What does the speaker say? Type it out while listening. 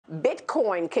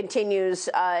Bitcoin continues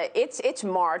its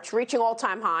march, reaching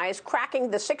all-time highs, cracking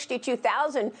the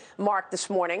 62,000 mark this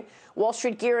morning. Wall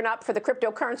Street gearing up for the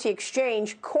cryptocurrency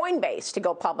exchange Coinbase to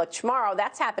go public tomorrow.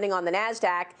 That's happening on the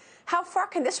NASDAQ. How far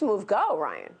can this move go,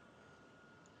 Ryan?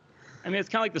 I mean, it's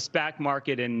kind of like the SPAC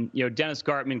market, and Dennis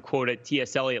Gartman quoted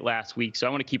T.S. Eliot last week, so I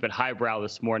want to keep it highbrow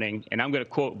this morning, and I'm going to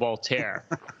quote Voltaire.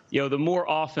 The more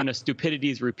often a stupidity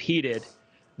is repeated,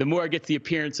 the more it gets the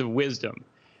appearance of wisdom.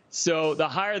 So the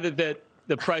higher that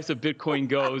the price of Bitcoin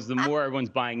goes, the more everyone's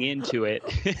buying into it.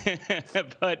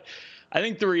 But I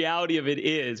think the reality of it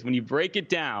is, when you break it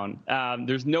down,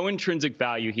 there's no intrinsic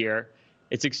value here.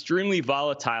 It's extremely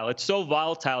volatile. It's so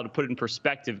volatile, to put it in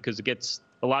perspective, because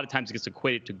a lot of times it gets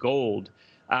equated to gold.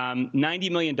 $90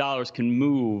 million can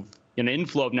move, an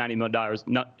inflow of $90 million,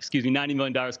 $90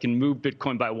 million can move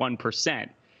Bitcoin by 1%.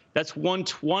 That's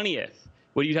 1/20th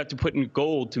what you'd have to put in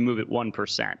gold to move it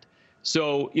 1%.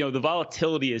 So, the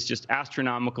volatility is just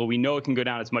astronomical. We know it can go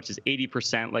down as much as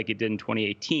 80% like it did in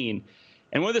 2018.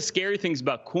 And one of the scary things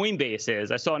about Coinbase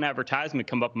is, I saw an advertisement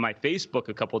come up on my Facebook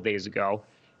a couple of days ago,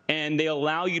 and they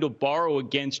allow you to borrow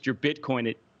against your Bitcoin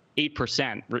at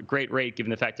 8%, great rate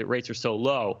given the fact that rates are so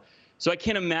low. So I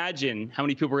can't imagine how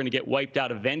many people are going to get wiped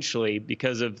out eventually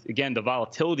because of, again, the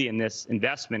volatility in this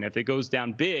investment. If it goes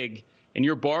down big and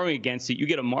you're borrowing against it, you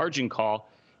get a margin call.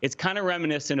 It's kind of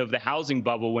reminiscent of the housing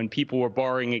bubble, when people were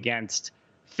borrowing against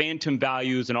phantom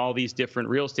values and all these different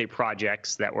real estate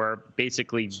projects that were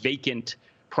basically vacant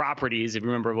properties, if you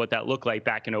remember what that looked like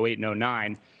back in 08 and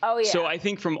 09. Oh, yeah. So I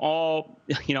think from all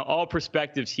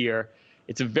perspectives here,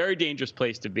 it's a very dangerous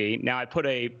place to be. Now,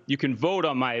 you can vote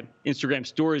on my Instagram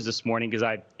stories this morning, because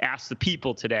I asked the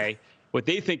people today what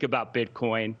they think about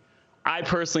Bitcoin. I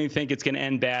personally think it's going to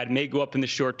end bad, may go up in the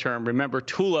short term. Remember,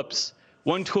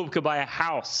 one tulip could buy a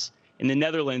house in the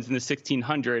Netherlands in the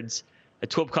 1600s. A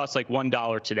tulip costs like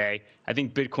 $1 today. I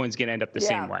think Bitcoin's going to end up the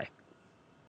same way.